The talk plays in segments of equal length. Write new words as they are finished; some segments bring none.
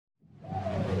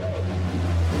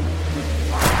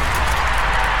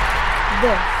This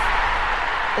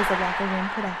is a Locker Room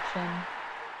production.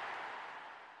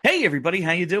 Hey everybody,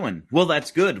 how you doing? Well, that's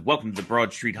good. Welcome to the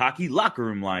Broad Street Hockey Locker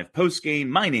Room Live postgame.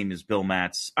 My name is Bill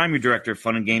Matz. I'm your director of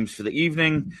fun and games for the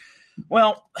evening.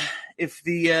 Well, if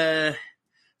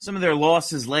some of their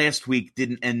losses last week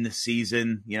didn't end the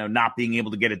season, not being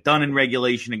able to get it done in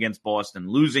regulation against Boston,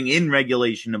 losing in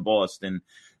regulation to Boston,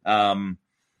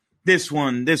 this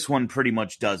one pretty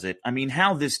much does it. I mean,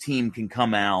 how this team can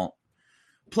come out,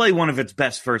 play one of its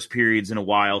best first periods in a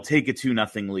while, take a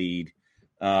 2-0 lead,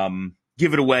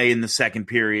 give it away in the second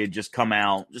period, just come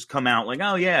out like,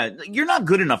 oh yeah, you're not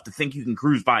good enough to think you can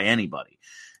cruise by anybody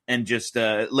and just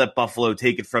let Buffalo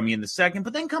take it from you in the second,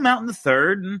 but then come out in the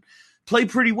third and play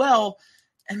pretty well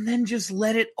and then just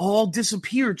let it all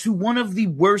disappear to one of the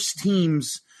worst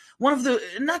teams,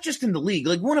 not just in the league,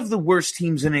 like one of the worst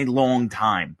teams in a long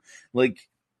time. Like,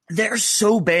 they're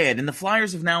so bad, and the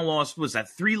Flyers have now lost,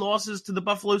 3 losses to the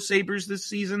Buffalo Sabres this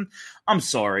season? I'm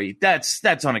sorry. That's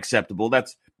unacceptable.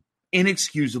 That's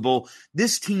inexcusable.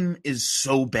 This team is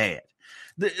so bad.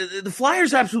 The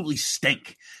Flyers absolutely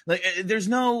stink. Like,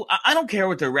 I don't care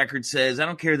what their record says. I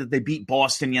don't care that they beat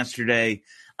Boston yesterday.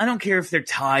 I don't care if they're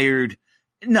tired.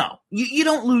 No, you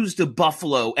don't lose to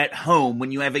Buffalo at home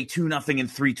when you have a 2-0 and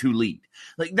 3-2 lead.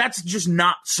 Like, that's just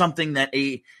not something that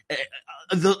a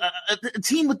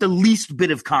team with the least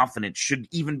bit of confidence should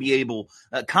even be able,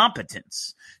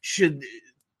 competence should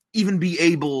even be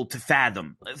able to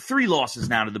fathom. 3 losses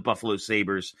now to the Buffalo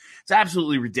Sabres. It's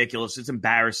absolutely ridiculous. It's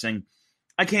embarrassing.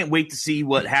 I can't wait to see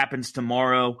what happens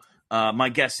tomorrow. My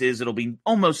guess is it'll be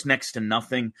almost next to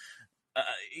nothing.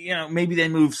 Maybe they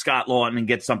move Scott Laughton and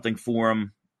get something for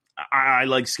him. I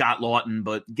like Scott Laughton,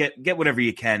 but get whatever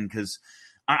you can, because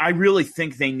I really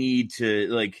think they need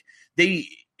to,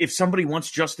 if somebody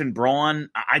wants Justin Braun,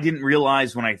 I didn't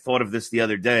realize when I thought of this the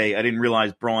other day, I didn't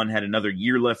realize Braun had another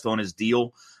year left on his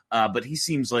deal. But he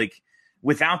seems like,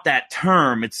 without that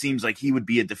term, it seems like he would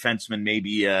be a defenseman.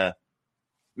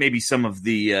 Maybe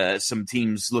some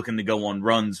teams looking to go on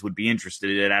runs would be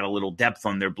interested in add a little depth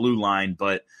on their blue line.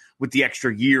 But with the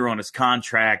extra year on his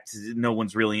contract, no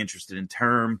one's really interested in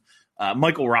term.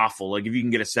 Michael Raffl, if you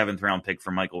can get a 7th round pick for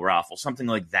Michael Raffl, something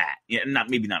like that. Yeah,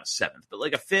 maybe not a 7th, but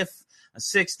like a 5th, a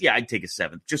 6th. Yeah, I'd take a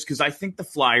 7th, just because I think the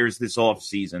Flyers this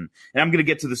offseason, and I'm going to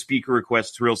get to the speaker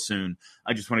requests real soon.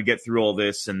 I just want to get through all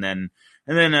this, and then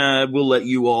we'll let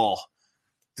you all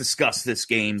discuss this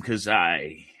game, because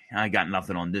I got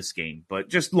nothing on this game. But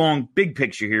just big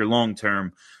picture here, long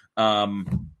term,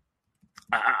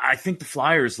 I think the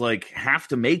Flyers have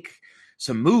to make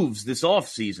some moves this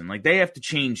offseason. They have to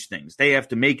change things. They have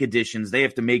to make additions. They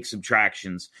have to make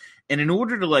subtractions. And in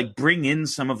order to bring in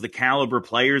some of the caliber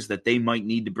players that they might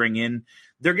need to bring in,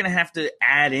 they're going to have to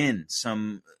add in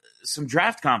some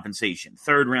draft compensation,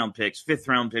 3rd round picks, 5th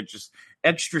round picks, just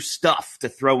extra stuff to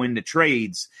throw into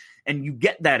trades. And you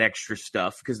get that extra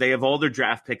stuff because they have all their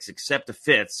draft picks except a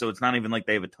 5th. So it's not even like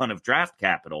they have a ton of draft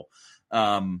capital.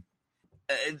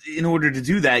 In order to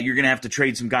do that, you're going to have to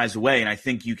trade some guys away. And I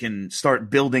think you can start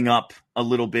building up a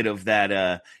little bit of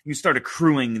that. You start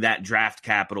accruing that draft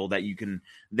capital that you can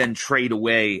then trade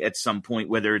away at some point,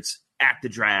 whether it's at the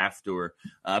draft or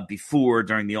before,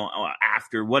 during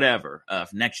after, whatever,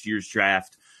 next year's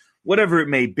draft, whatever it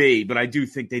may be. But I do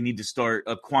think they need to start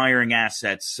acquiring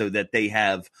assets so that they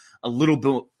have a little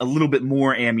bit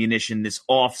more ammunition this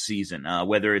offseason,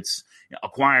 whether it's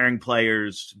acquiring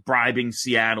players, bribing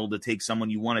Seattle to take someone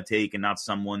you want to take and not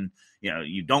someone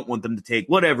you don't want them to take,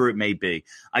 whatever it may be.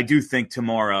 I do think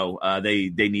tomorrow they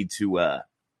need to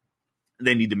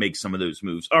make some of those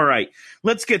moves. All right,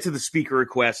 let's get to the speaker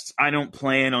requests. I don't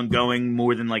plan on going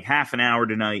more than half an hour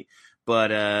tonight,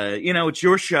 but it's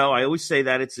your show. I always say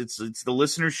that it's the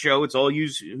listener's show. It's all you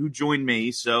who join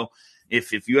me. So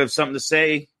if you have something to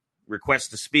say,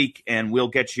 request to speak, and we'll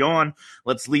get you on.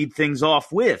 Let's lead things off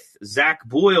with Zach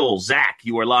Boyle. Zach,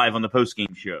 you are live on the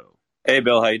postgame show. Hey,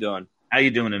 Bill. How you doing? How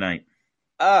you doing tonight?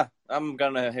 I'm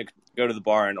going to go to the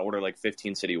bar and order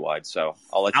 15 citywide, so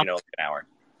I'll let you know in an hour.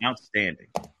 Outstanding.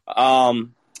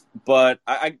 But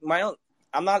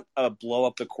I'm not a blow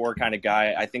up the core kind of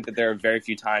guy. I think that there are very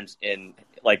few times in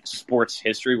sports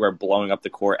history where blowing up the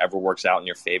core ever works out in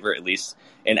your favor, at least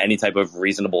in any type of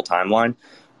reasonable timeline.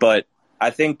 But I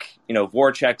think,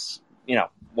 Voracek's,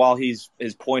 while his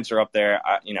points are up there,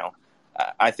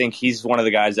 I think he's one of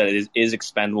the guys that is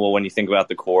expendable when you think about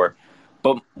the core.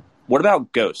 But what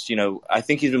about Ghost? I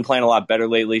think he's been playing a lot better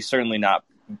lately, certainly not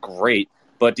great.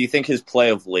 But do you think his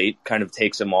play of late kind of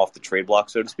takes him off the trade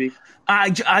block, so to speak?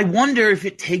 I wonder if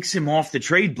it takes him off the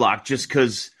trade block just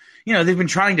because, they've been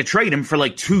trying to trade him for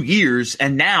 2 years,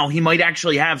 and now he might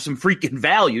actually have some freaking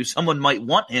value. Someone might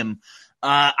want him.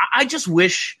 I just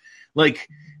wish like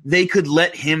they could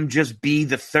let him just be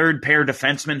the third pair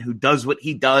defenseman who does what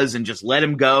he does and just let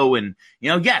him go. And,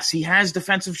 yes, he has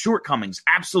defensive shortcomings.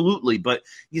 Absolutely. But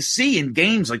you see in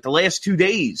games like the last 2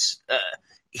 days,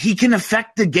 he can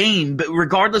affect the game, but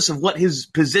regardless of what his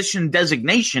position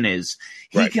designation is,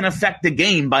 he can affect the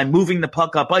game by moving the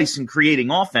puck up ice and creating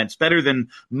offense better than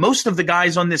most of the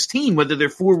guys on this team, whether they're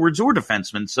forwards or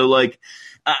defensemen. So,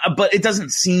 but it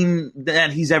doesn't seem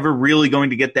that he's ever really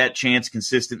going to get that chance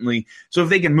consistently. So if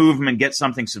they can move him and get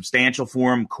something substantial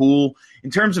for him, cool.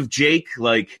 In terms of Jake,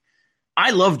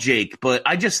 I love Jake, but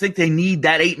I just think they need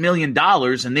that $8 million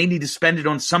and they need to spend it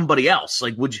on somebody else.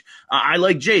 I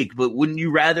like Jake, but wouldn't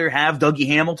you rather have Dougie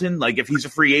Hamilton? If he's a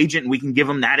free agent and we can give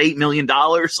him that $8 million,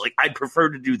 I'd prefer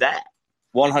to do that.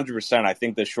 100%. I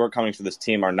think the shortcomings for this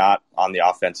team are not on the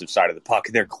offensive side of the puck.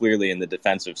 They're clearly in the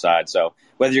defensive side. So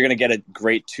whether you're going to get a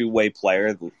great two-way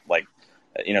player,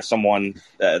 someone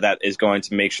that is going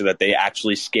to make sure that they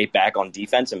actually skate back on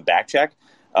defense and back check,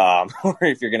 or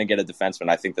if you're going to get a defenseman,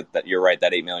 I think that you're right,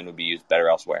 that $8 million would be used better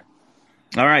elsewhere.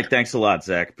 All right. Thanks a lot,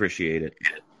 Zach. Appreciate it.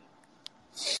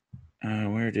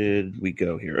 Where did we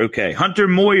go here? Okay. Hunter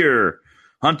Moyer.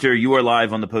 Hunter, you are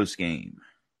live on the post game.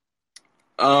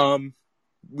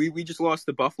 We just lost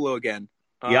to Buffalo again.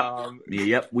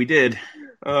 Yep, we did.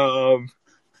 I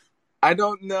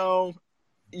don't know.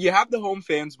 You have the home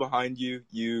fans behind you.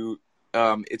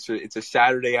 It's a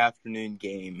Saturday afternoon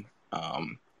game.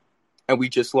 And we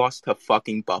just lost to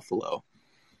fucking Buffalo.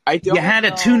 You had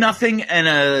a 2-0 and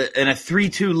a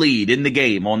 3-2 lead in the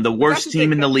game on the worst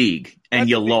team in the league, and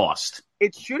you lost.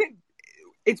 It shouldn't.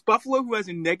 It's Buffalo who has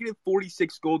a negative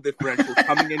 46 goal differential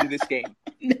coming into this game.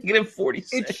 Negative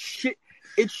 46.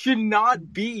 It should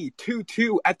not be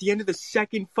 2-2 at the end of the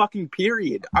second fucking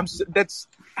period. That's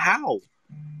how.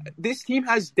 This team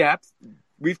has depth.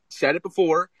 We've said it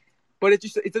before, but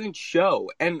it doesn't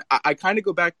show. And I kind of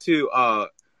go back to a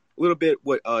little bit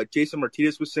what Jason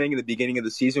Martinez was saying in the beginning of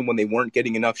the season when they weren't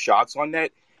getting enough shots on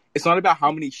net. It's not about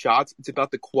how many shots; it's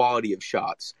about the quality of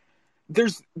shots.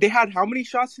 They had how many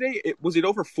shots today? Was it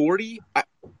over 40?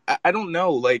 I don't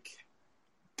know.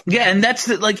 Yeah, and that's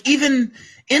even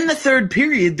in the third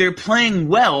period, they're playing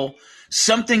well.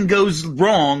 Something goes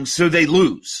wrong, so they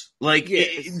lose.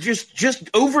 Just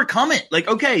overcome it.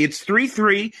 Okay, it's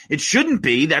 3-3. It shouldn't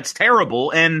be. That's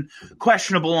terrible and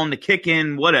questionable on the kick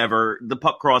in. Whatever. The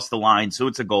puck crossed the line, so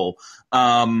it's a goal.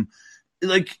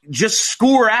 Just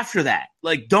score after that.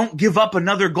 Don't give up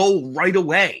another goal right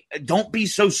away. Don't be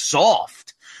so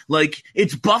soft.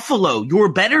 It's Buffalo.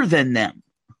 You're better than them.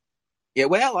 Yeah,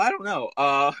 well, I don't know.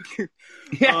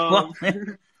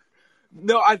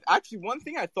 No, one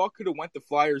thing I thought could have went the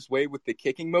Flyers' way with the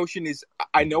kicking motion is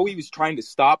I know he was trying to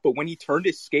stop, but when he turned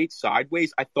his skate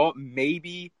sideways, I thought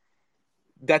maybe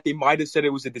that they might have said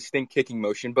it was a distinct kicking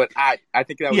motion, but I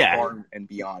think that was far and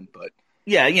beyond. But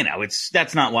yeah,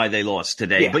 that's not why they lost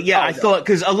today. Yeah. But I thought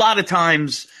because a lot of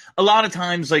times,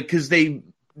 because the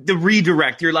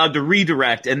redirect, you're allowed to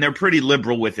redirect, and they're pretty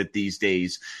liberal with it these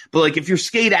days. But if your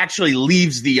skate actually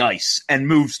leaves the ice and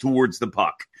moves towards the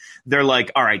puck, they're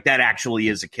all right, that actually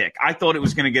is a kick. I thought it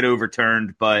was going to get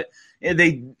overturned, but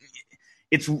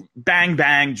it's bang,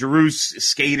 bang. Giroux's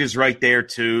skate is right there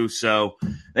too, so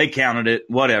they counted it.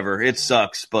 Whatever. It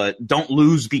sucks, but don't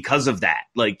lose because of that.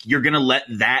 You're going to let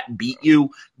that beat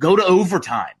you. Go to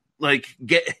overtime.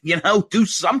 Do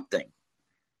something.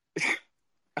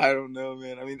 I don't know,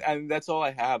 man. I mean, and that's all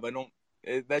I have.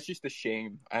 That's just a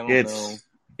shame. I don't know.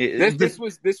 This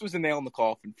was a nail in the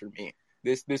coffin for me.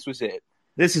 This was it.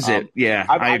 This is it. Yeah,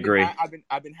 I agree.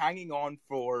 I've been hanging on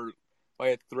by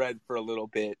a thread for a little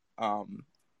bit. And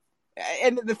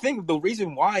the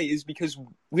reason why is because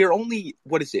we're only,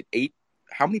 8?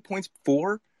 How many points?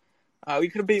 4? We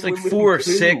could have been 4 or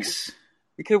 6.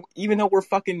 We could, even though we're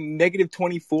fucking negative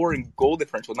 24 in goal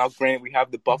differential. Now, granted, we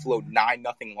have the Buffalo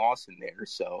 9-0 loss in there,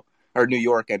 or New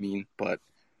York, I mean. But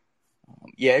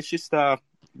it's just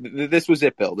this was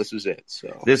it, Bill. This was it.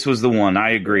 So this was the one.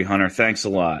 I agree, Hunter. Thanks a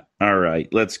lot. All right,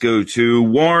 let's go to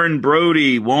Warren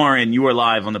Brody. Warren, you are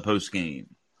live on the post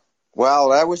game. Wow,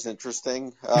 that was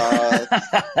interesting. Was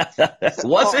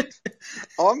it?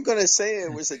 I'm going to say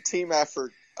it was a team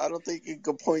effort. I don't think you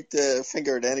can point the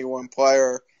finger at any one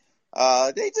player.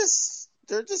 They're just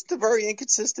a very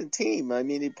inconsistent team. I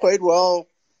mean, he played well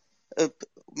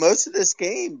most of this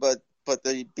game, but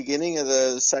the beginning of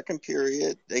the second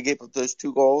period, they gave up those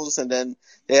 2 goals, and then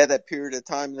they had that period of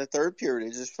time in the third period.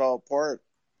 It just fell apart.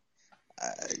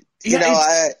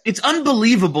 It's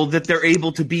unbelievable that they're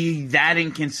able to be that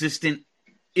inconsistent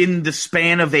in the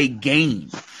span of a game.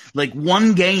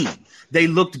 One game. they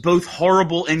looked both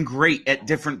horrible and great at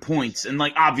different points. And,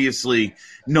 like, obviously,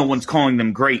 no one's calling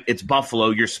them great. It's Buffalo.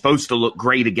 You're supposed to look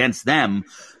great against them.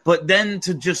 But then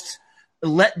to just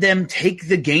let them take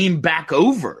the game back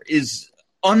over is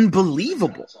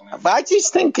unbelievable. But I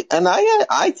just think, and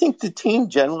I think the team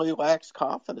generally lacks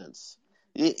confidence.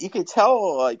 You could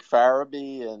tell, like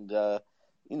Farabee and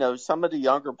some of the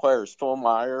younger players, Phil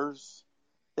Myers,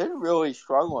 they're really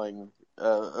struggling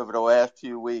over the last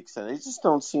few weeks, and they just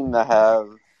don't seem to have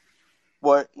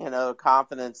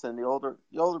confidence. And the older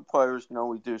players can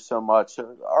only do so much.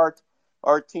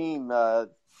 Our team,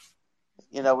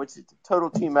 it's a total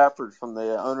team effort from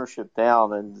the ownership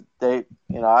down, and they,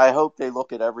 I hope they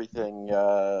look at everything,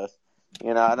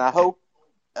 and I hope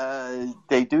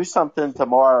they do something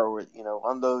tomorrow,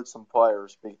 unload some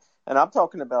players. And I'm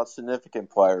talking about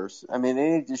significant players. I mean, they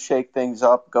need to shake things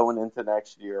up going into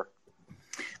next year.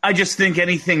 I just think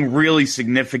anything really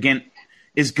significant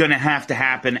is going to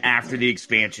happen after the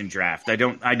expansion draft. I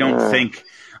don't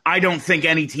think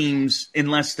any teams,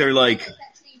 unless they're like,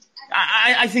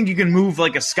 I think you can move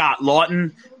like a Scott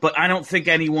Lawton, but I don't think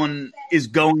anyone is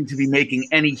going to be making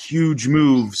any huge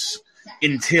moves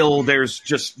until there's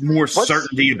just more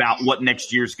certainty about what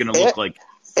next year's going to look like.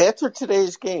 After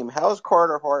today's game, how is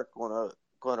Carter Hart going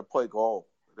to play goal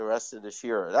the rest of this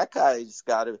year? That guy's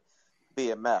got to be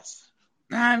a mess.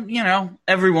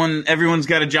 Everyone's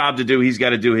got a job to do. He's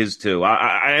got to do his too.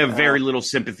 I have very little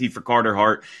sympathy for Carter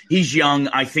Hart. He's young.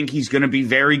 I think he's going to be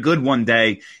very good one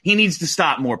day. He needs to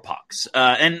stop more pucks.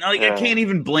 I can't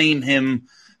even blame him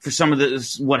for some of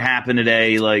what happened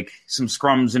today, like some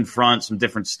scrums in front, some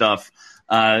different stuff,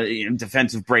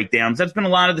 defensive breakdowns. That's been a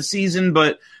lot of the season,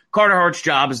 but Carter Hart's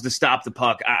job is to stop the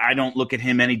puck. I don't look at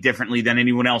him any differently than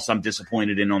anyone else I'm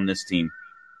disappointed in on this team.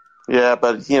 Yeah,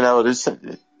 but,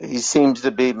 he seems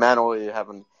to be mentally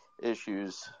having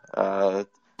issues.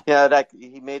 That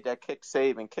he made that kick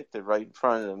save and kicked it right in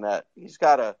front of the net. He's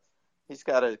got to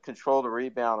control the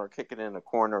rebound or kick it in the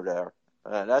corner there.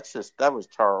 That was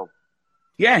terrible.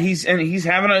 Yeah, he's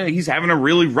having a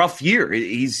really rough year.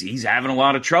 He's having a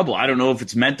lot of trouble. I don't know if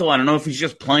it's mental. I don't know if he's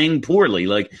just playing poorly.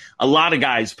 Like a lot of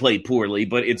guys play poorly,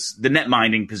 but it's the net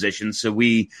minding position, so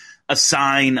we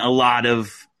assign a lot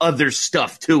of other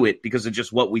stuff to it because of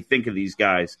just what we think of these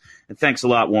guys. And thanks a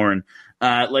lot, Warren.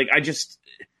 I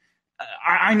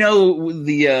know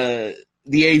the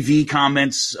AV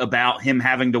comments about him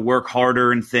having to work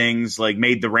harder and things like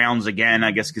made the rounds again, I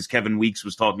guess, because Kevin Weeks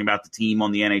was talking about the team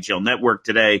on the NHL Network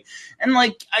today. And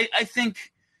I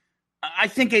think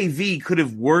AV could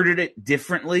have worded it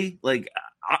differently. Like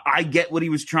I get what he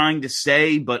was trying to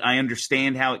say, but I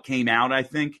understand how it came out, I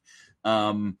think.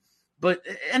 But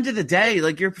at the end of the day,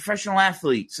 like, you're a professional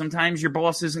athlete. Sometimes your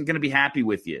boss isn't going to be happy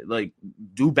with you. Like,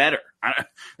 do better.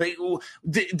 If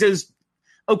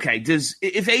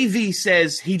AV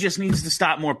says he just needs to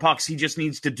stop more pucks, he just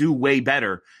needs to do way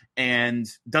better, and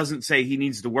doesn't say he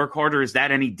needs to work harder, is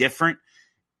that any different?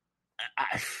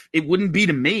 It wouldn't be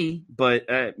to me, but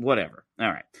whatever. All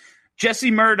right.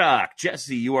 Jesse Murdoch.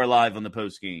 Jesse, you are live on the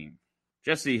post game.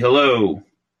 Jesse, hello.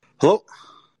 Hello.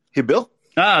 Hey, Bill.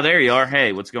 Ah, there you are.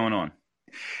 Hey, what's going on?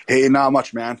 Hey, not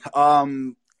much, man. I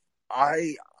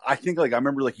think I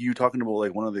remember you talking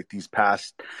about one of these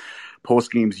past post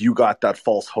games. You got that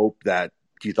false hope that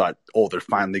you thought, oh, they're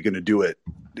finally going to do it.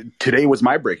 Today was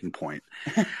my breaking point.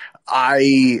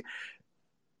 I've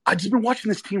just been watching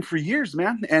this team for years,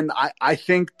 man, and I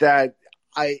think that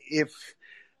if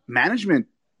management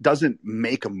doesn't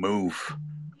make a move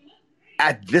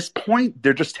at this point,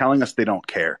 they're just telling us they don't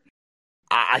care.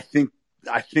 I think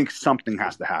something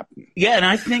has to happen. Yeah, and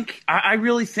I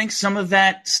really think some of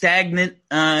that stagnant,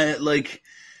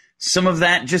 some of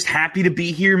that just happy to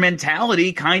be here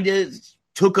mentality kind of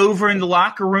took over in the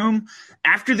locker room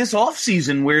after this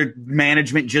offseason where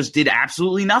management just did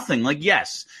absolutely nothing.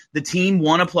 Yes, the team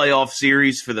won a playoff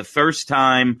series for the first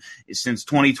time since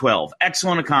 2012.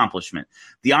 Excellent accomplishment.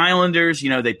 The Islanders,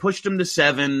 they pushed them to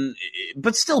 7,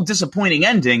 but still disappointing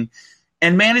ending.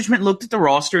 And management looked at the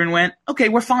roster and went, okay,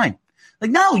 we're fine.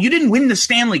 No, you didn't win the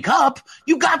Stanley Cup.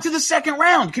 You got to the second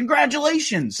round.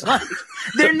 Congratulations.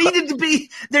 There needed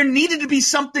to be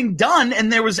something done,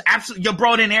 and there was absolutely. You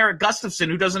brought in Eric Gustafsson,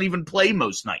 who doesn't even play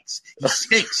most nights. He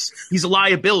stinks. He's a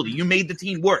liability. You made the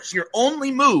team worse. Your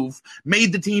only move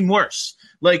made the team worse.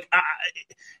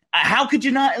 How could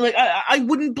you not? I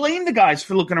wouldn't blame the guys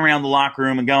for looking around the locker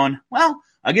room and going, well,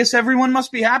 I guess everyone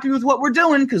must be happy with what we're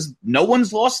doing because no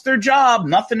one's lost their job.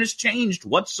 Nothing has changed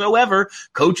whatsoever.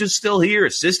 Coach is still here.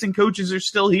 Assistant coaches are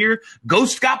still here.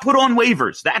 Ghost got put on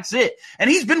waivers. That's it. And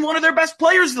he's been one of their best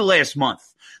players the last month.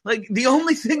 Like, the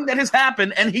only thing that has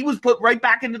happened, and he was put right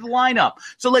back into the lineup.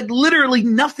 So, like, literally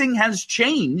nothing has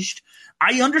changed.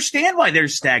 I understand why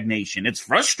there's stagnation. It's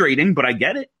frustrating, but I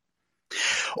get it.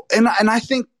 And I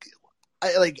think,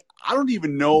 I don't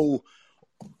even know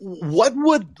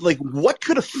what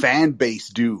could a fan base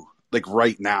do, like,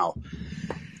 right now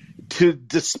to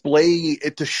display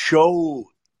it, to show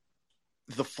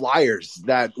the Flyers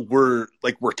that we're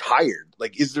tired.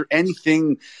 Like, is there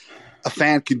anything a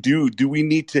fan can do? Do we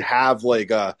need to have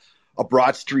like a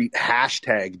Broad Street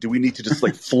hashtag? Do we need to just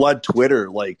like flood Twitter?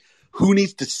 Like, who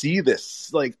needs to see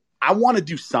this? Like, I want to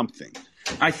do something.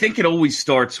 I think it always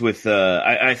starts with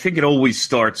I think it always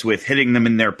starts with hitting them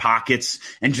in their pockets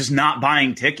and just not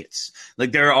buying tickets.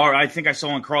 Like, I think I saw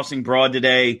on Crossing Broad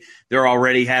today, they're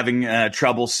already having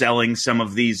trouble selling some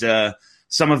of these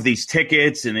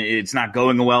tickets, and it's not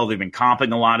going well. They've been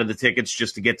comping a lot of the tickets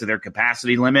just to get to their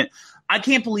capacity limit. I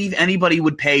can't believe anybody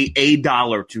would pay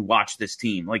 $1 to watch this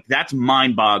team. Like, that's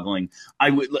mind-boggling. I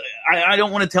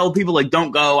don't want to tell people, like,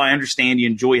 don't go. I understand you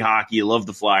enjoy hockey, you love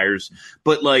the Flyers,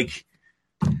 but like,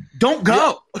 don't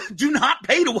go. Yeah. Do not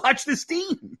pay to watch this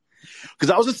team.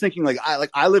 Because I was just thinking,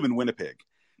 I live in Winnipeg,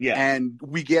 and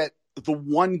we get the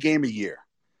one game a year,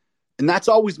 and that's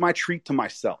always my treat to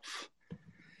myself.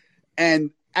 And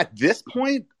at this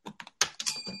point,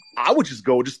 I would just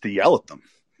go just to yell at them.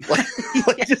 If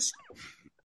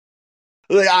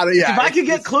I could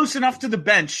get close enough to the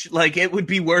bench, like, it would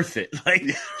be worth it. Like,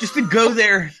 just to go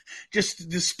there, just to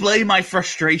display my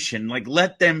frustration. Like,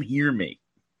 let them hear me.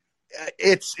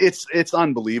 It's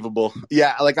unbelievable.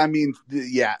 Yeah, like, I mean,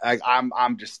 yeah,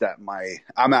 I'm just at my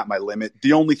limit.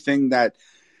 The only thing that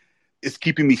is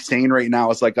keeping me sane right now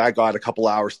is, like, I got a couple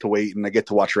hours to wait and I get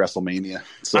to watch WrestleMania.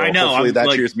 So I know, hopefully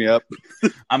that cheers me up.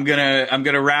 I'm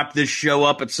gonna wrap this show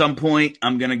up at some point.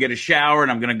 I'm gonna get a shower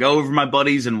and I'm gonna go over my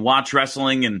buddies and watch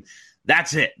wrestling, and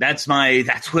that's it. That's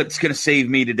what's gonna save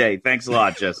me today. Thanks a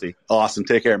lot, Jesse. Awesome.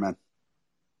 Take care, man.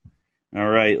 All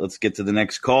right, let's get to the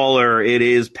next caller. It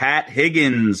is Pat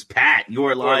Higgins. Pat,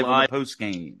 you're live on the post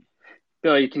game.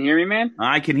 Bill, you can hear me, man?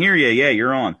 I can hear you. Yeah,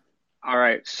 you're on. All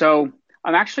right. So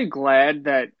I'm actually glad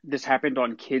that this happened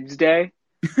on Kids Day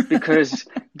because,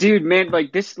 dude, man,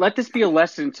 like, let this be a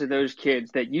lesson to those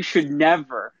kids that you should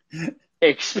never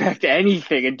expect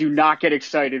anything and do not get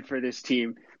excited for this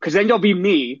team, because then you'll be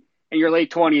me in your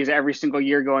late 20s every single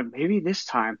year going, maybe this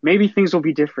time, maybe things will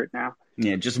be different now.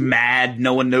 Yeah, just mad.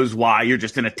 No one knows why. You're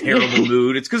just in a terrible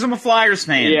mood. It's because I'm a Flyers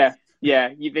fan. Yeah. Yeah.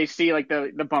 They see, like,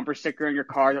 the bumper sticker in your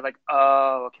car. They're like,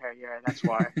 oh, okay. Yeah, that's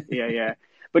why. Yeah.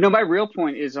 But no, my real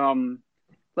point is,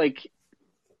 like,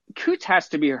 Coots has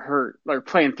to be hurt, like,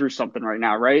 playing through something right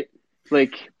now, right?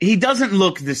 Like, he doesn't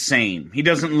look the same. He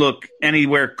doesn't look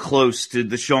anywhere close to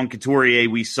the Sean Couturier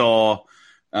we saw,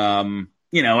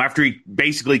 after he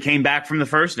basically came back from the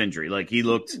first injury. Like, he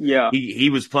looked, he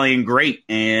was playing great,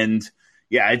 and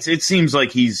it seems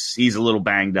like he's a little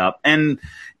banged up. And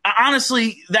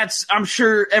honestly, I'm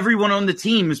sure everyone on the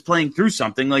team is playing through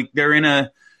something. Like,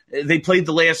 they played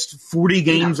the last 40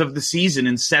 games of the season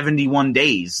in 71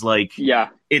 days. Like, you're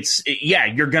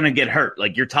going to get hurt.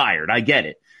 Like, you're tired. I get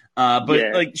it.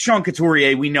 Like, Sean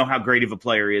Couturier, we know how great of a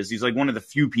player he is. He's like one of the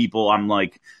few people I'm,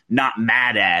 like, not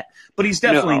mad at, but he's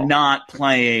definitely not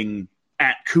playing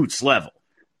at Coots level.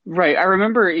 Right. I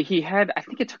remember I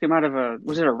think it took him out of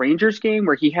was it a Rangers game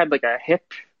where he had, like, a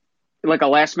hip, like, a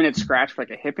last minute scratch for,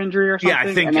 like, a hip injury or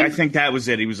something? Yeah, I think that was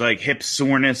it. He was like hip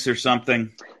soreness or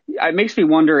something. It makes me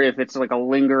wonder if it's, like, a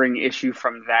lingering issue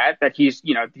from that he's,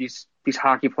 these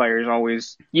hockey players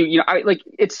always,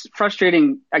 it's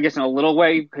frustrating, I guess, in a little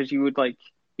way, because you would, like,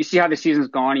 you see how the season's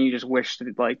gone and you just wish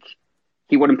that, like,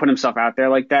 he wouldn't put himself out there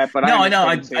like that. But I know.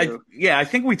 I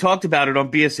think we talked about it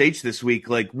on BSH this week.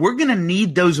 Like, we're gonna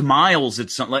need those miles at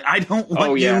some. Like, I don't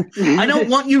want I don't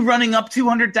want you running up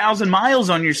 200,000 miles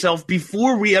on yourself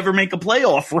before we ever make a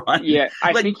playoff run. Yeah,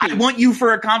 I want you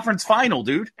for a conference final,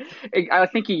 dude. I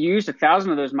think he used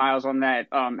 1,000 of those miles on that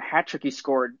hat trick he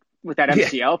scored with that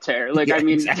MCL tear. Like, I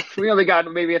mean, exactly. We only got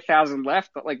maybe 1,000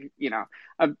 left. But, like,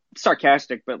 I'm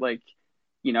sarcastic, but, like,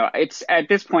 it's at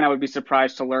this point I would be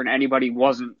surprised to learn anybody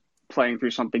wasn't playing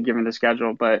through something given the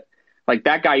schedule. But, like,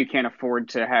 that guy you can't afford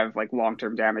to have, like,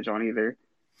 long-term damage on either.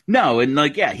 No, and,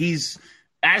 like, he's,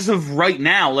 as of right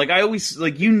now, like, I always,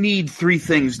 like, you need three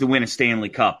things to win a Stanley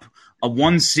Cup: a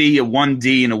 1C, a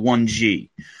 1D, and a 1G.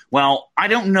 Well, I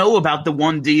don't know about the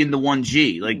 1D and the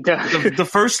 1G. Like the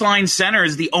first line center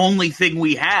is the only thing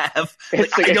we have.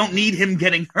 Like, I don't need him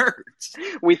getting hurt.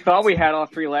 We thought we had all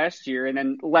three last year, and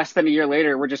then less than a year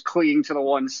later, we're just clinging to the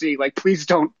 1C. Like, please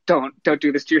don't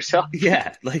do this to yourself.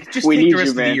 Yeah, like just take the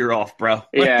rest of the year off, bro.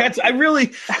 Like, yeah,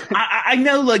 I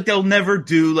know like they'll never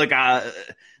do like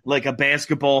a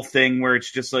basketball thing where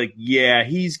it's just like, yeah,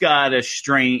 he's got a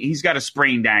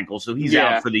sprained ankle, so he's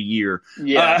out for the year.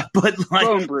 Yeah, but like,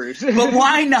 bone bruise. But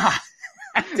why not?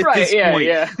 At this point,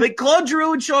 yeah. Like Claude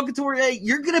Giroux and Sean Couture, hey,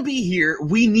 you're gonna be here.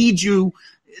 We need you.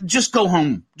 Just go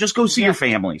home. Just go see your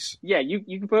families. Yeah, you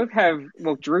can both have.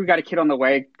 Well, Drew got a kid on the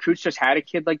way. Cooch just had a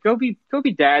kid. Like, go be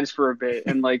dads for a bit,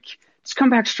 and like, just come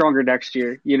back stronger next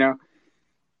year. You know.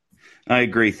 I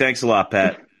agree. Thanks a lot,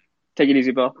 Pat. Take it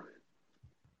easy, Bill.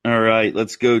 All right,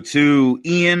 let's go to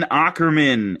Ian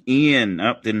Ackerman. Ian,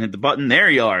 didn't hit the button. There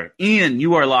you are. Ian,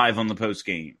 you are live on the post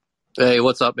game. Hey,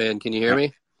 what's up, man? Can you hear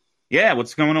me? Yeah,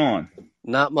 what's going on?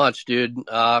 Not much, dude.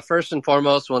 First and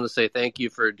foremost, I want to say thank you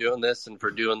for doing this and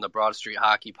for doing the Broad Street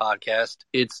Hockey podcast.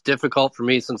 It's difficult for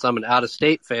me since I'm an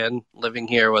out-of-state fan living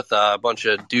here with a bunch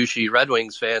of douchey Red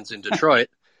Wings fans in Detroit.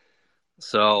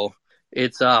 So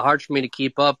it's hard for me to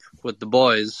keep up with the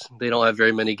boys. They don't have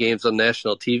very many games on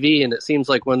national TV, and it seems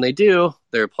like when they do,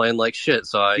 they're playing like shit.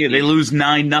 So they lose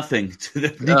 9-0 to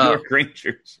the New York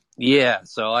Rangers. Yeah,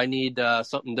 so I need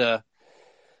something to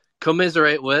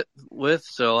commiserate with.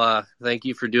 So thank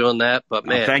you for doing that. But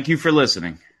man, thank you for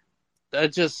listening.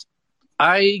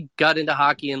 I got into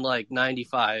hockey in like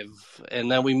 95,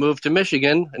 and then we moved to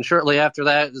Michigan, and shortly after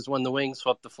that is when the Wings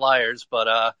swept the Flyers.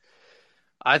 But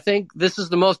I think this is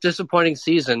the most disappointing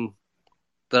season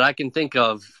that I can think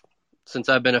of since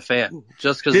I've been a fan,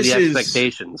 just because of the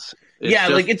expectations.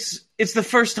 It's the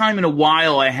first time in a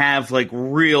while I have like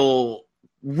real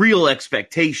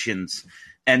expectations,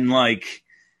 and like,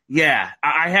 yeah,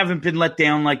 I haven't been let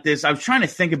down like this. I was trying to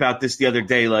think about this the other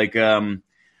day, like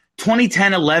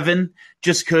 2010-11,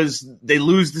 just because they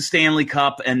lose the Stanley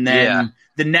Cup, and then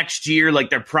the next year, like,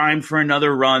 they're primed for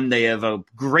another run. They have a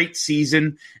great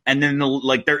season, and then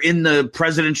they're in the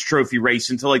President's Trophy race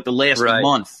until like the last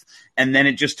month, and then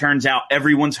it just turns out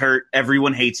everyone's hurt,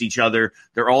 everyone hates each other,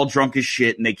 they're all drunk as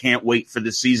shit, and they can't wait for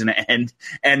the season to end,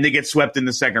 and they get swept in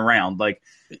the second round. Like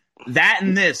that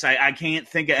and this, I can't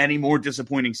think of any more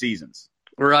disappointing seasons.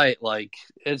 Right, like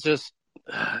it's just.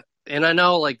 And I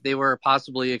know, like, they were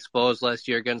possibly exposed last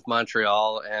year against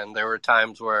Montreal, and there were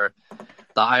times where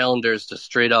the Islanders just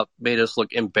straight up made us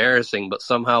look embarrassing, but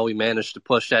somehow we managed to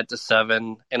push that to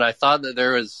 7. And I thought that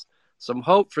there was some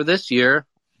hope for this year,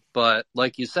 but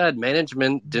like you said,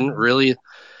 management didn't really,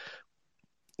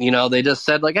 they just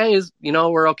said, like, hey,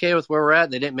 we're okay with where we're at.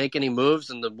 They didn't make any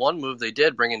moves, and the one move they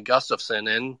did, bringing Gustafsson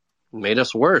in, made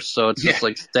us worse. So it's just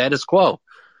like status quo.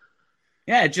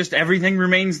 Yeah, just everything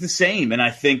remains the same. And I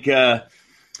think,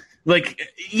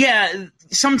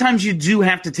 sometimes you do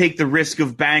have to take the risk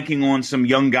of banking on some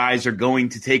young guys are going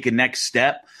to take a next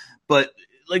step. But,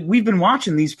 like, we've been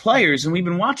watching these players, and we've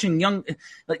been watching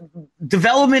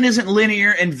development isn't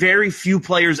linear, and very few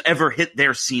players ever hit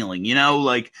their ceiling,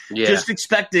 just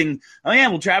expecting,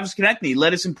 Travis Konechny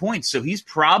led us in points, so he's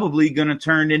probably going to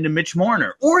turn into Mitch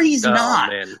Marner, or he's not.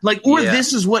 Man.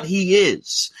 This is what he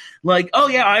is.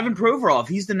 Ivan Provorov,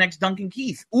 he's the next Duncan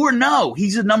Keith, or no,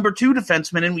 he's a number 2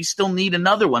 defenseman, and we still need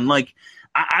another one.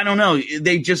 I don't know.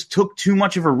 They just took too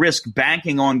much of a risk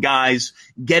banking on guys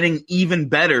getting even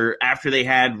better after they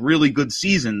had really good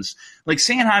seasons. Like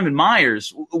Sanheim and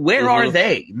Myers, where are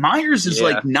they? Myers is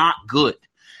not good.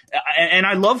 And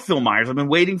I love Phil Myers. I've been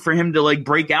waiting for him to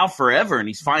break out forever, and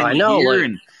he's finally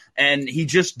here, and he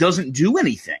just doesn't do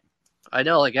anything. I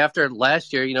know, after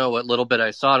last year, what little bit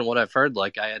I saw and what I've heard,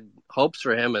 I had hopes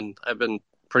for him, and I've been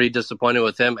pretty disappointed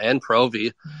with him and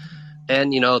Provy.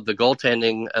 And, the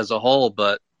goaltending as a whole,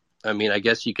 but, I mean, I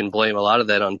guess you can blame a lot of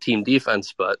that on team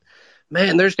defense, but,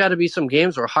 man, there's got to be some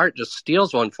games where Hart just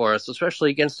steals one for us, especially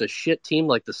against a shit team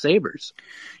like the Sabres.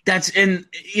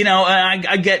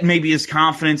 I get maybe his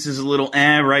confidence is a little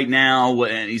right now,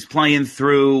 and he's playing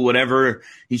through whatever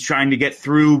he's trying to get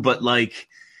through, but,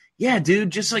 dude,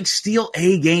 just, steal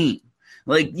a game.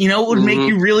 It would make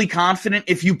you really confident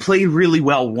if you played really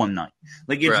well one night.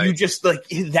 You just,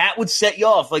 that would set you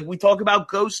off. We talk about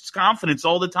Ghost's confidence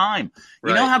all the time.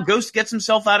 You know how Ghost gets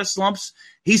himself out of slumps?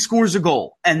 He scores a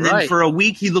goal, and then for a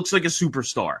week he looks like a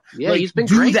superstar. Yeah, he's been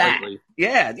great lately.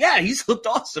 Yeah, he's looked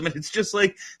awesome, and it's just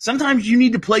sometimes you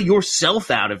need to play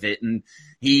yourself out of it, and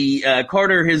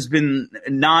Carter has been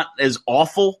not as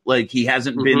awful. He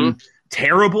hasn't been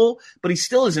terrible, but he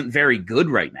still isn't very good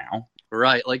right now.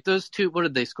 Right, those two, what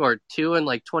did they score? 2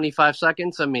 in 25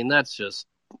 seconds? I mean, that's just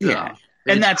Yeah. It's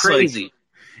And that's crazy.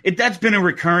 That's been a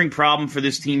recurring problem for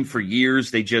this team for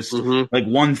years. They just Mm-hmm. like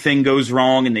one thing goes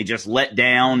wrong and they just let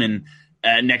down, and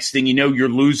next thing you know, you're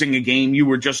losing a game you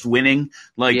were just winning.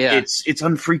 Like it's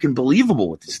unfreaking believable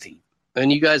with this team.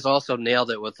 And you guys also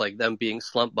nailed it with like them being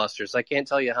slump busters. I can't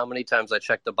tell you how many times I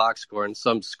checked the box score and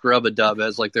some scrub a dub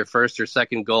as like their first or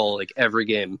second goal like every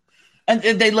game. And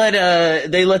they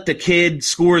let the kid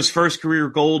score his first career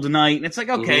goal tonight, and it's like,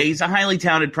 okay, he's a highly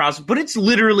talented prospect, but it's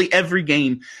literally every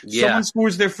game. Yeah. Someone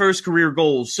scores their first career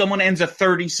goal. Someone ends a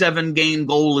 37-game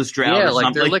goalless drought. Yeah, or like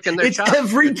something. they're licking their It's chops.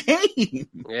 every game.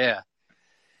 Yeah.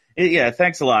 Yeah,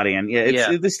 thanks a lot, Ann.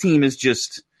 Yeah, this team is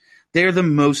just—they're the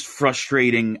most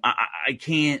frustrating.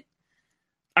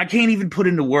 I can't even put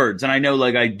into words, and I know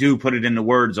like I do put it into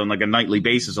words on like a nightly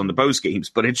basis on the post games,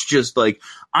 but it's just like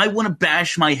I want to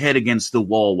bash my head against the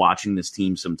wall watching this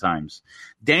team sometimes.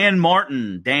 Dan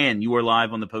Martin, you are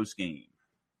live on the post game.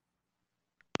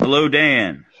 Hello,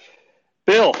 Dan.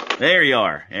 Bill. There you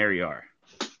are.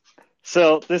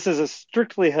 So this is a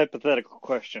strictly hypothetical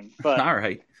question, but All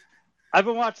right. I've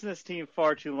been watching this team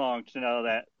far too long to know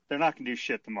that they're not going to do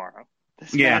shit tomorrow.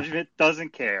 This Yeah. management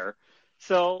doesn't care.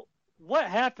 So what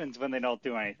happens when they don't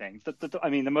do anything? I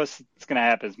mean, the most that's going to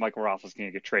happen is Michael Raffles going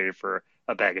to get traded for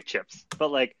a bag of chips.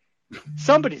 But like,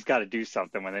 somebody's got to do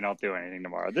something when they don't do anything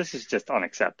tomorrow. This is just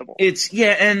unacceptable.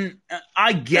 And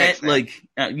I get Thanks,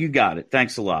 you got it.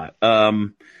 Thanks a lot.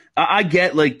 I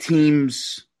get like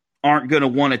teams aren't going to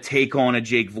want to take on a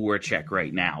Jake Voracek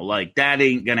right now. Like that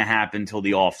ain't going to happen till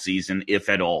the offseason, if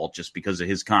at all, just because of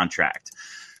his contract.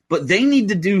 But they need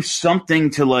to do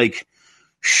something to like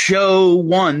show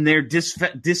one, their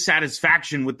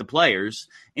dissatisfaction with the players,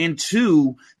 and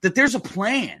two, that there's a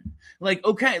plan. Like,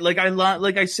 okay, like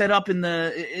I set up in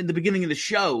the beginning of the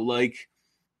show, like,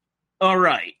 all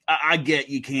right, I get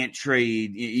you can't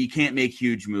trade, you can't make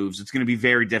huge moves. It's going to be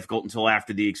very difficult until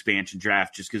after the expansion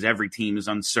draft, just because every team is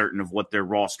uncertain of what their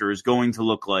roster is going to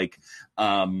look like.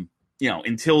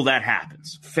 Until that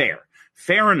happens.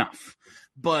 Fair enough.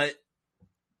 But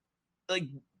like,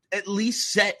 at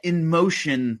least set in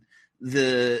motion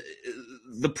the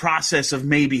process of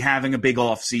maybe having a big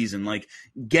off season. Like,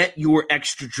 get your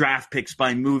extra draft picks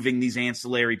by moving these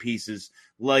ancillary pieces,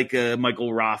 like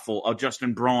Michael Raffle,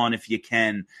 Justin Braun, if you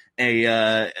can,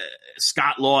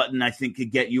 Scott Lawton. I think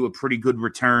could get you a pretty good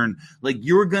return. Like,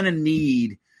 you're gonna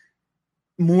need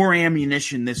more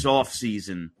ammunition this off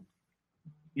season.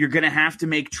 You're going to have to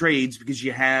make trades because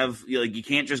you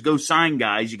can't just go sign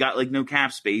guys. You got like no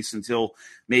cap space until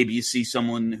maybe you see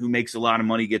someone who makes a lot of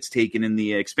money gets taken in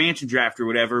the expansion draft or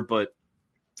whatever. But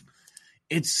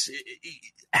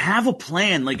have a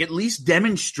plan, like at least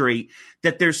demonstrate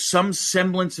that there's some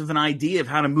semblance of an idea of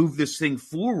how to move this thing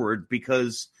forward,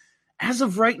 because as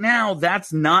of right now,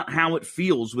 that's not how it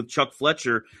feels with Chuck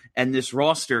Fletcher and this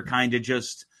roster kind of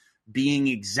just being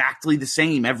exactly the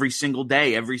same every single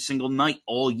day, every single night,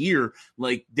 all year.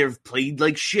 Like, they've played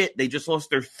like shit. They just lost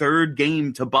their third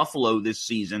game to Buffalo this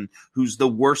season, who's the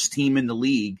worst team in the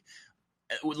league,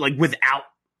 like without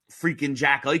freaking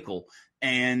Jack Eichel.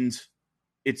 And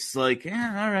it's like,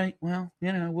 yeah, all right, well,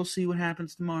 we'll see what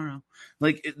happens tomorrow.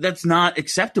 Like, that's not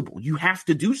acceptable. You have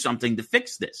to do something to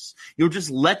fix this. You're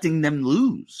just letting them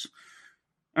lose.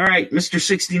 All right, Mr.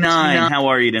 69, how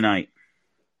are you tonight?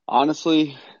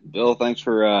 Honestly, Bill, thanks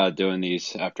for doing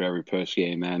these after every post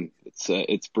game, man.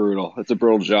 It's brutal. It's a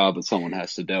brutal job, but someone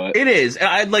has to do it. It is.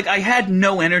 I had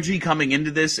no energy coming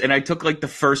into this, and I took like the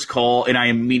first call, and I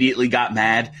immediately got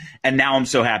mad, and now I'm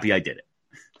so happy I did it.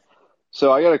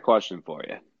 So I got a question for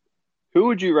you. Who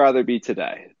would you rather be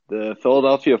today, the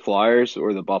Philadelphia Flyers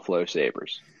or the Buffalo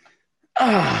Sabres?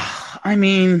 I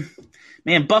mean,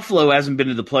 man, Buffalo hasn't been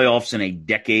to the playoffs in a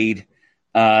decade.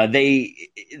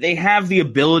 They have the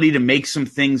ability to make some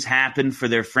things happen for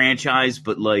their franchise,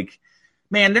 but like,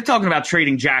 man, they're talking about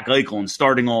trading Jack Eichel and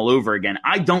starting all over again.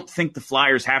 I don't think the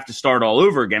Flyers have to start all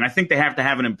over again. I think they have to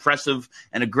have an impressive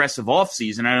and aggressive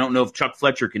offseason. I don't know if Chuck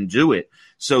Fletcher can do it.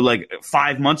 So like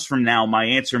 5 months from now, my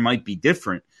answer might be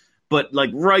different. But like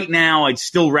right now, I'd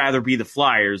still rather be the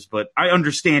Flyers, but I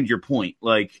understand your point.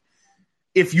 Like,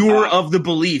 if you're of the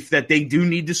belief that they do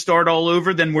need to start all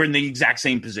over, then we're in the exact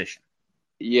same position.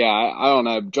 Yeah, I don't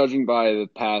know. Judging by the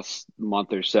past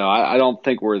month or so, I don't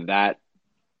think we're that.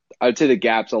 I'd say the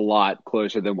gap's a lot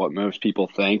closer than what most people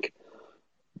think.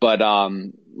 But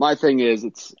my thing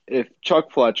is, if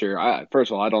Chuck Fletcher,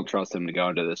 first of all, I don't trust him to go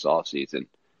into this offseason,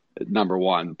 number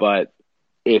one. But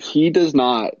if he does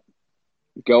not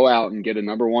go out and get a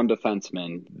number one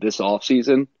defenseman this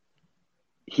offseason,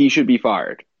 he should be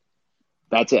fired.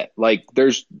 That's it. Like,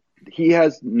 he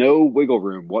has no wiggle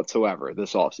room whatsoever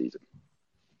this offseason.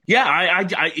 Yeah,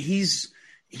 he's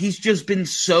just been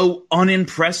so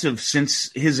unimpressive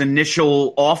since his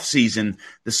initial offseason,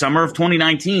 the summer of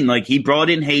 2019. Like, he brought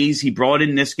in Hayes, he brought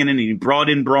in Niskanen, and he brought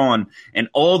in Braun, and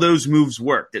all those moves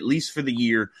worked, at least for the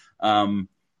year.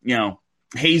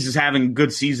 Hayes is having a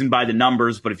good season by the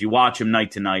numbers, but if you watch him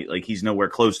night to night, like, he's nowhere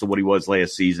close to what he was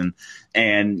last season.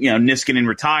 And, Niskanen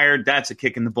retired, that's a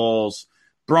kick in the balls.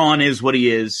 Braun is what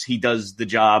he is. He does the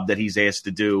job that he's asked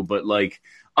to do, but, like,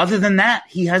 other than that,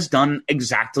 he has done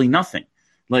exactly nothing.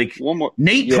 Like,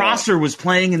 Nate Prosser was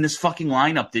playing in this fucking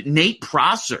lineup. Nate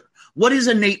Prosser. What is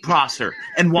a Nate Prosser,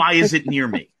 and why is it near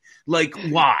me? Like,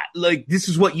 why? Like, this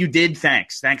is what you did?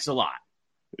 Thanks a lot.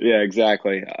 Yeah,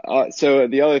 exactly. So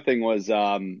the other thing was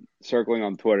circling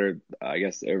on Twitter, I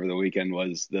guess, over the weekend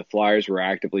was the Flyers were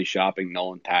actively shopping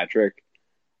Nolan Patrick.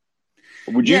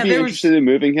 Would you be interested in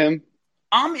moving him?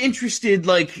 I'm interested.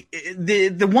 Like,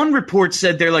 the one report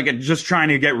said they're like just trying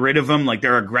to get rid of him, like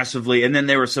they're aggressively, and then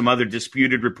there were some other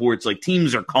disputed reports, like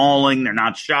teams are calling, they're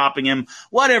not shopping him,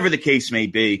 whatever the case may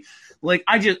be. Like,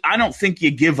 I don't think you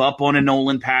give up on a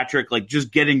Nolan Patrick, like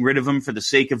just getting rid of him for the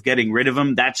sake of getting rid of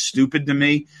him. That's stupid to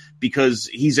me, because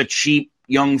he's a cheap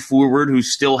young forward who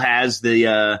still has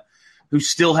the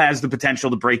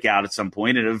potential to break out at some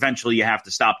point, and eventually you have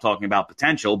to stop talking about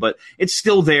potential, but it's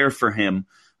still there for him.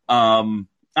 I'm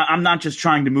not just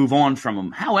trying to move on from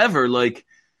him. However, like,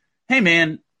 hey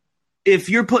man, if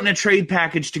you're putting a trade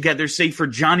package together, say for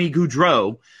Johnny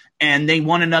Gaudreau, and they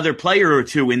want another player or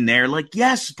two in there, like,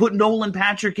 yes, put Nolan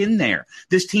Patrick in there.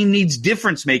 This team needs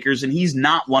difference makers, and he's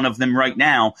not one of them right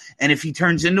now. And if he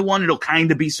turns into one, it'll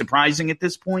kind of be surprising at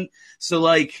this point. So,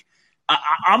 like,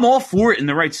 I'm all for it in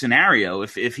the right scenario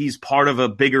if he's part of a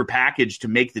bigger package to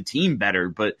make the team better.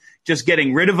 But just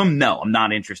getting rid of him, no, I'm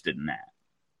not interested in that.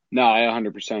 No, I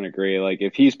 100% agree. Like,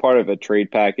 if he's part of a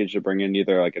trade package to bring in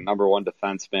either like a number one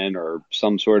defenseman or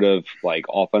some sort of like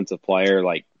offensive player,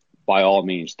 like, by all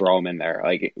means, throw him in there.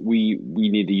 Like, we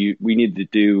need to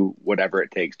do whatever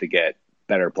it takes to get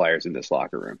better players in this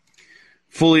locker room.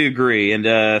 Fully agree, and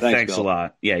thanks a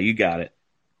lot. Yeah, you got it.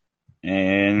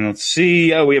 And let's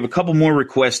see. We have a couple more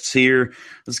requests here.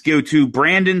 Let's go to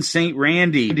Brandon St.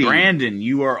 Randy. Brandon,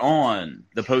 you are on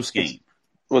the post game.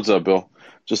 What's up, Bill?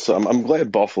 Just I'm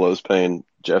glad Buffalo's paying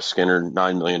Jeff Skinner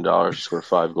 $9 million to score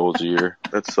 5 goals a year.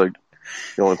 That's like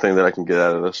the only thing that I can get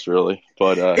out of this, really.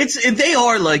 But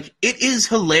it is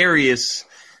hilarious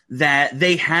that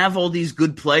they have all these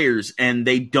good players and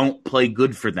they don't play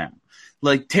good for them.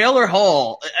 Like Taylor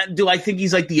Hall, do I think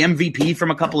he's like the MVP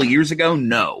from a couple of years ago?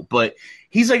 No, but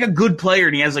he's like a good player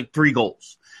and he has like 3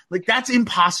 goals. Like, that's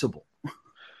impossible.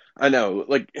 I know.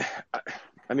 Like,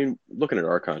 I mean, looking at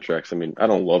our contracts, I mean, I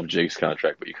don't love Jake's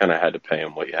contract, but you kind of had to pay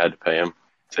him what you had to pay him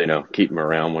to, keep him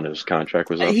around when his contract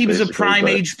was up. He was a prime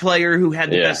age player who had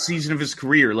the best season of his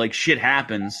career. Like, shit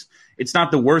happens. It's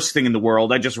not the worst thing in the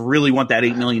world. I just really want that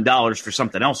 $8 million for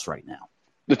something else right now.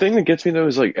 The thing that gets me, though,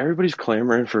 is, like, everybody's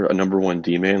clamoring for a number one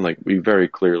D-man. Like, we very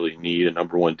clearly need a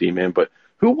number one D-man. But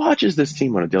who watches this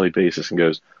team on a daily basis and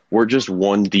goes, we're just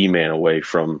one D-man away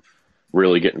from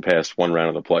really getting past one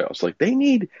round of the playoffs? Like, they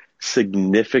need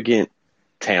significant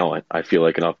talent, I feel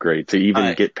like, an upgrade to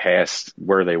even get past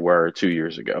where they were 2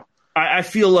 years ago. I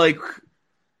feel like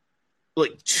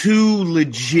 2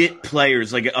 legit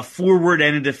players, like a forward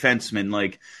and a defenseman,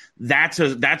 like that's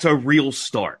a real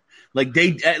start. Like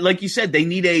like you said, they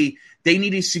need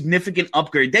a significant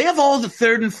upgrade. They have all the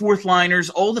third and fourth liners,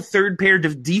 all the third pair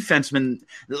of defensemen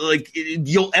like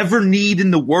you'll ever need in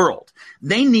the world.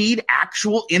 They need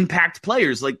actual impact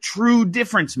players, like true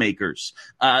difference makers,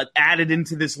 added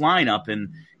into this lineup,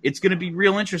 and it's going to be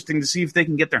real interesting to see if they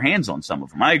can get their hands on some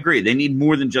of them. I agree. They need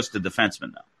more than just a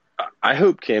defenseman, though. I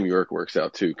hope Cam York works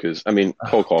out, too, because, I mean,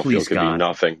 Cole Caulfield could be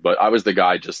nothing, but I was the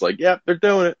guy just like, yeah, they're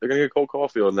doing it. They're going to get Cole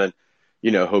Caulfield, and then,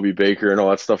 Hobie Baker and all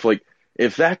that stuff. Like,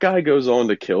 if that guy goes on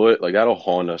to kill it, like, that'll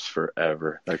haunt us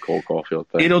forever, that Cole Caulfield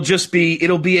thing.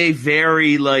 It'll be a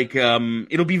very, like,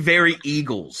 it'll be very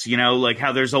Eagles, like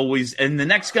how there's always, and the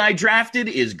next guy drafted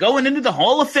is going into the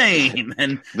Hall of Fame,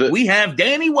 and we have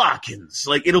Danny Watkins.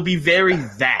 Like, it'll be very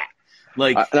that.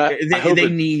 Like, they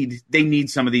need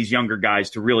some of these younger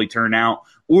guys to really turn out,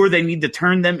 or they need to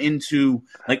turn them into,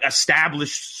 like,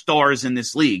 established stars in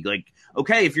this league. Like,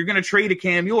 okay, if you're going to trade a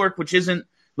Cam York, which isn't,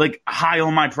 like, high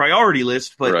on my priority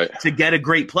list, but to get a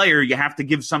great player, you have to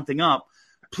give something up.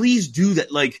 Please do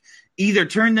that. Like, either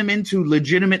turn them into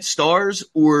legitimate stars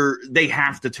or they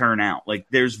have to turn out. Like,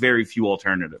 there's very few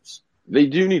alternatives. They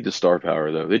do need the star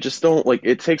power, though. They just don't, like,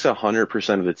 it takes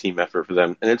 100% of the team effort for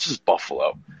them, and it's just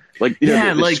Buffalo. Like,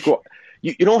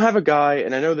 you don't have a guy,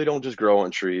 and I know they don't just grow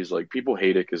on trees. Like, people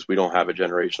hate it because we don't have a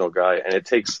generational guy, and it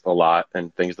takes a lot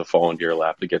and things to fall into your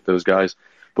lap to get those guys.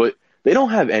 But they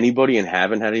don't have anybody and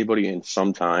haven't had anybody in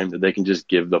some time that they can just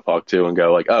give the puck to and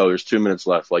go like, oh, there's 2 minutes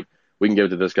left. Like, we can give it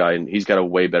to this guy, and he's got a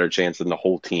way better chance than the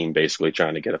whole team basically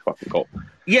trying to get a fucking goal.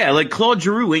 Yeah, like Claude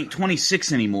Giroux ain't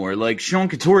 26 anymore. Like Sean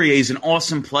Couturier is an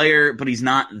awesome player, but he's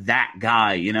not that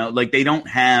guy, you know? Like they don't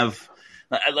have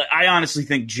 – I honestly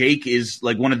think Jake is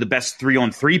like one of the best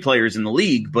 3-on-3 players in the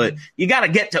league, but you got to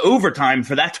get to overtime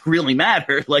for that to really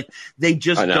matter. Like they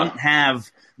just don't have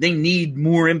 – they need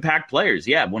more impact players.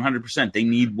 Yeah, 100%. They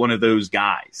need one of those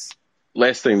guys.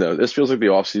 Last thing, though, this feels like the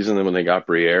offseason than when they got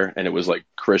Briere, and it was like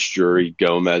Chris Drury,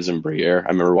 Gomez, and Briere. I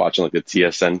remember watching like the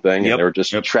TSN thing, and they were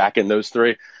just tracking those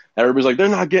three. Everybody's like, they're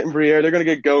not getting Briere, they're going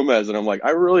to get Gomez. And I'm like, I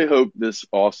really hope this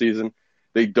offseason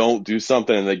they don't do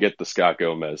something and they get the Scott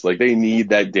Gomez. Like, they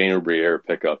need that Daniel Briere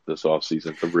pickup this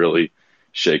offseason to really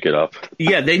shake it up.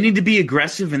 Yeah, they need to be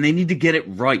aggressive, and they need to get it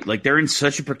right. Like, they're in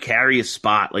such a precarious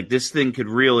spot. Like, this thing could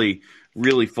really,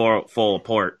 really fall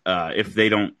apart if they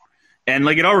don't. And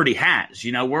like it already has,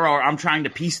 you know, I'm trying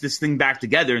to piece this thing back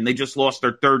together, and they just lost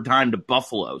their third time to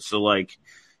Buffalo. So like,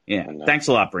 yeah, thanks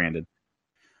a lot, Brandon.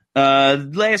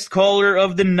 Last caller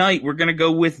of the night, we're going to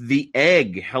go with the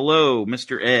Egg. Hello,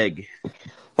 Mr. Egg.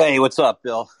 Hey, what's up,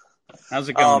 Bill? How's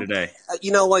it going today?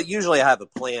 You know what? Usually I have a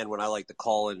plan when I like to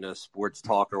call in a sports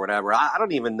talk or whatever. I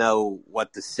don't even know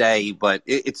what to say, but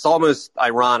it's almost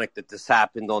ironic that this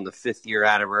happened on the 5th-year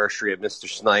anniversary of Mr.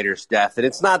 Snyder's death. And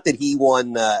it's not that he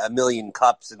won a million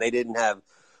cups and they didn't have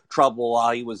trouble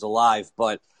while he was alive,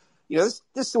 but you know,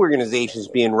 this organization is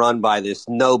being run by this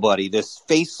nobody, this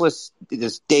faceless,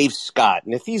 this Dave Scott.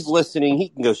 And if he's listening, he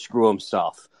can go screw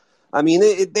himself. I mean,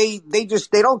 they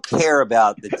don't care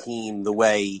about the team the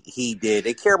way he did.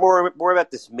 They care more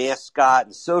about this mascot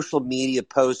and social media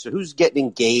posts, or who's getting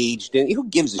engaged, and who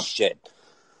gives a shit.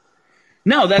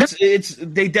 No,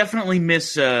 they definitely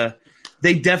miss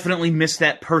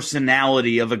that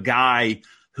personality of a guy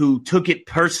who took it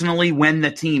personally when the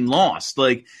team lost.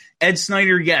 Like Ed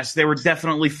Snyder, yes, there were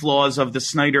definitely flaws of the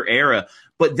Snyder era,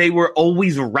 but they were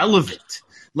always relevant.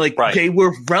 Like they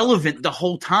were relevant the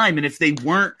whole time, and if they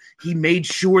weren't, he made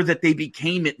sure that they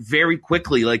became it very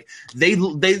quickly. Like they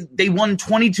won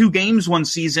 22 games one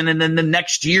season, and then the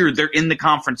next year they're in the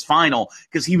conference final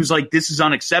because he was like, "This is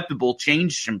unacceptable.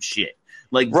 Change some shit."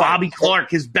 Like Bobby Clark,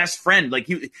 his best friend, like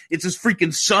it's his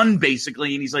freaking son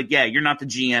basically, and he's like, "Yeah, you're not the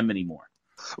GM anymore."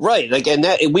 Right, like, and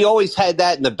we always had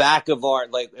that in the back of our,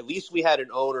 like, at least we had an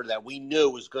owner that we knew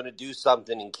was going to do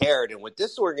something and cared. And with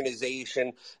this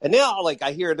organization, and now, like,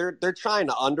 I hear they're trying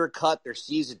to undercut their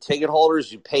season ticket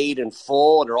holders who paid in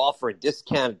full, and they're offering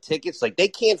discounted tickets. Like, they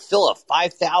can't fill a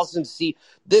 5,000 seat.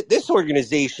 This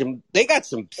organization, they got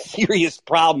some serious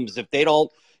problems if they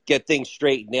don't get things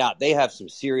straightened out. They have some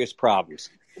serious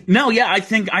problems. No, yeah, I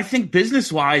think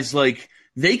business wise, like,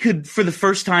 they could, for the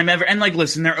first time ever, and like,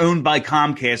 listen, they're owned by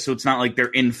Comcast, so it's not like they're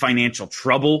in financial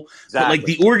trouble. Exactly. But like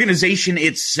the organization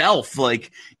itself,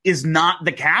 like, is not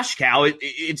the cash cow.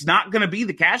 It's not going to be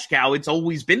the cash cow. It's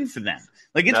always been for them.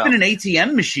 Like, it's been an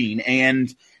ATM machine,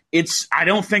 and I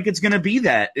don't think it's going to be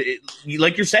that.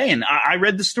 Like you're saying, I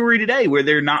read the story today where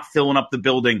they're not filling up the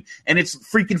building, and it's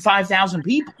freaking 5,000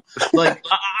 people. Like,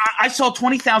 I saw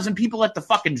 20,000 people at the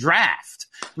fucking draft.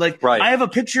 Like, I have a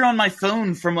picture on my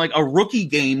phone from like a rookie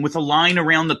game with a line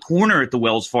around the corner at the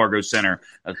Wells Fargo Center,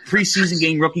 a preseason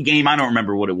game, rookie game. I don't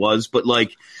remember what it was, but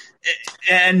like,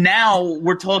 and now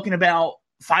we're talking about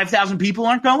 5,000 people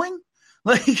aren't going.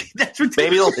 Like, that's ridiculous.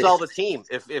 Maybe it'll sell the team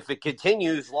if it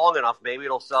continues long enough. Maybe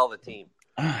it'll sell the team.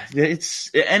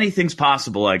 Anything's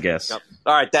possible, I guess. Yep.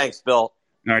 All right, thanks, Bill. All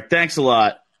right, thanks a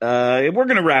lot. We're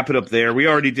gonna wrap it up there. We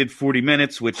already did 40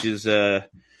 minutes, which is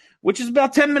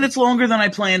about 10 minutes longer than I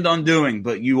planned on doing,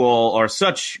 but you all are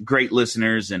such great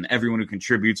listeners, and everyone who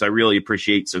contributes, I really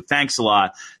appreciate. So thanks a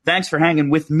lot. Thanks for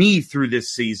hanging with me through this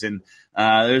season.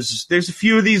 There's a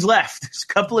few of these left. There's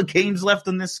a couple of games left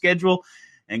on this schedule,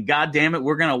 and God damn it,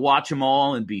 we're going to watch them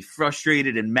all and be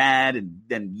frustrated and mad and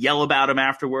then yell about them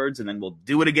afterwards, and then we'll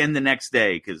do it again the next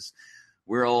day because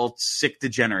we're all sick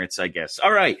degenerates, I guess.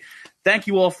 All right. Thank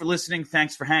you all for listening.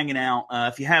 Thanks for hanging out.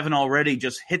 If you haven't already,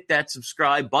 just hit that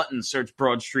subscribe button, search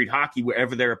Broad Street Hockey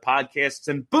wherever there are podcasts,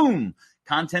 and boom,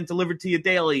 content delivered to you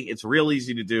daily. It's real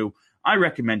easy to do. I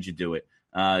recommend you do it.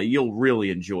 You'll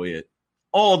really enjoy it.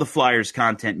 All the Flyers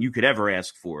content you could ever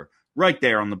ask for right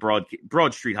there on the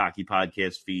Broad Street Hockey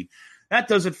podcast feed. that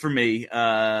does it for me.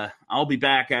 I'll be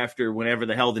back after whenever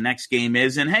the hell the next game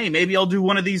is. And, hey, maybe I'll do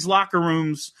one of these locker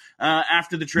rooms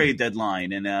after the trade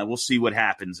deadline, and we'll see what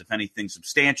happens. If anything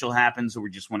substantial happens or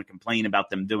we just want to complain about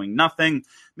them doing nothing,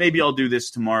 maybe I'll do this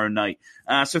tomorrow night.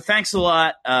 So thanks a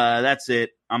lot. That's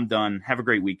it. I'm done. Have a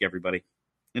great week, everybody.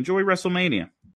 Enjoy WrestleMania.